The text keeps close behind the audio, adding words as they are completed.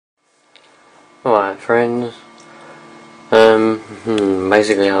Alright friends,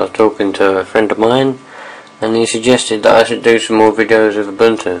 basically I was talking to a friend of mine and he suggested that I should do some more videos with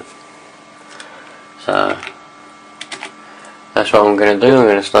Ubuntu. So that's what I'm going to do. I'm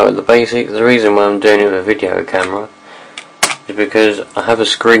going to start with the basics. The reason why I'm doing it with a video camera is because I have a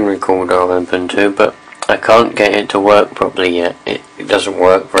screen recorder on Ubuntu, but I can't get it to work properly yet. It doesn't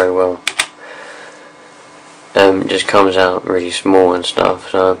work very well. It just comes out really small and stuff,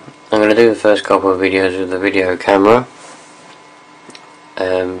 so I'm going to do the first couple of videos with the video camera.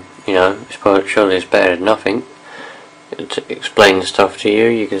 You know, surely it's better than nothing. To explain stuff to you,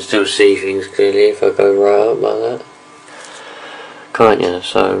 you can still see things clearly if I go right up like that, can't you?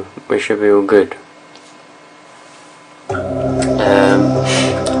 So we should be all good. What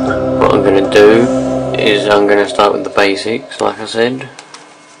I'm going to do is I'm going to start with the basics, like I said.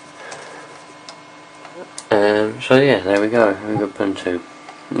 So yeah, there we go. We've got Ubuntu.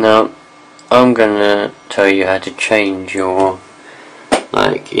 Now I'm going to tell you how to change your,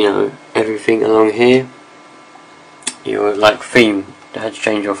 like, you know, everything along here. Your theme, how to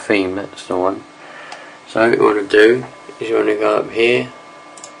change your theme, that's the one. So what you want to do is you want to go up here,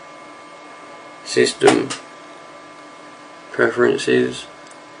 System, Preferences,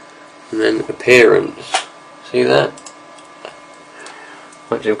 and then Appearance. See that?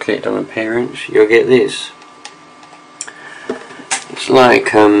 Once you've clicked on Appearance, you'll get this. It's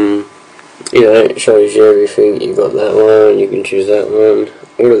like, you know, it shows you everything. You've got that one, you can choose that one,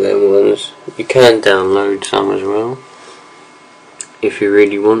 all of them ones. You can download some as well, if you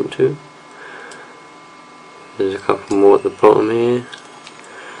really want to. There's a couple more at the bottom here.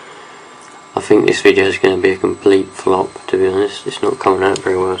 I think this video is going to be a complete flop, to be honest. It's not coming out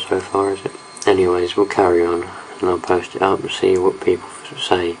very well so far, is it? Anyways, we'll carry on and I'll post it up and see what people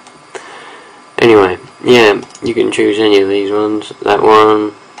say. Anyway, yeah, you can choose any of these ones. That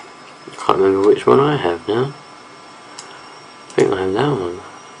one, I can't remember which one I have now. I think I have that one.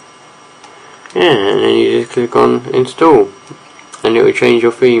 Yeah, and then you just click on Install and it will change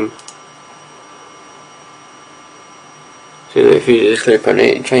your theme. So if you just click on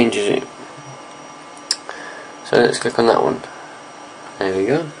it, it changes it. So let's click on that one. There we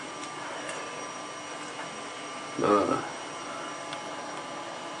go.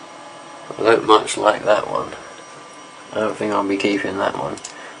 I don't much like that one. I don't think I'll be keeping that one.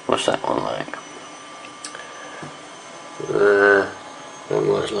 What's that one like? Don't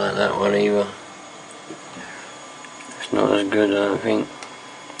much like that one either. It's not as good, I don't think.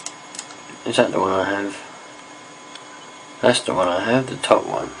 Is that the one I have? That's the one I have, the top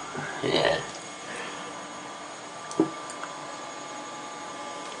one. Yeah.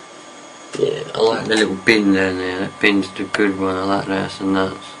 Yeah, I like the little bin down there. That bin's the good one. I like that. That's the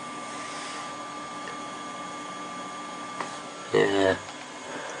nuts. Yeah.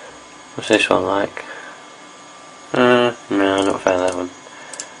 What's this one like? No, I've not found that one.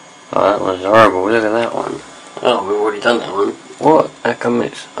 Oh, that one's horrible. Look at that one. Oh, we've already done that one. What? How come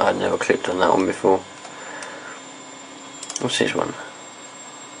it's... I'd never clicked on that one before. What's this one?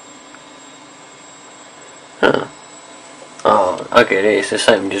 Huh. Oh, I get it. It's the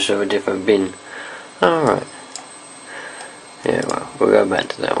same, just with a different bin. Alright. Yeah, well, we'll go back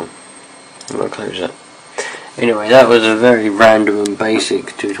to that one. I'm going to close that. Anyway, that was a very random and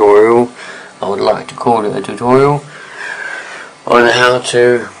basic tutorial. I would like to call it a tutorial on how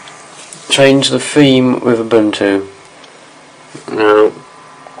to change the theme with Ubuntu. Now,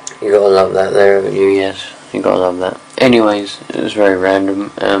 you gotta love that there, haven't you? Yes, you gotta love that. Anyways, it was very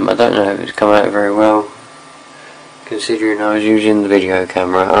random. I don't know if it's come out very well, considering I was using the video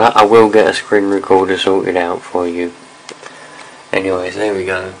camera. I will get a screen recorder sorted out for you. Anyways, there we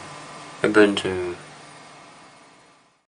go. Ubuntu.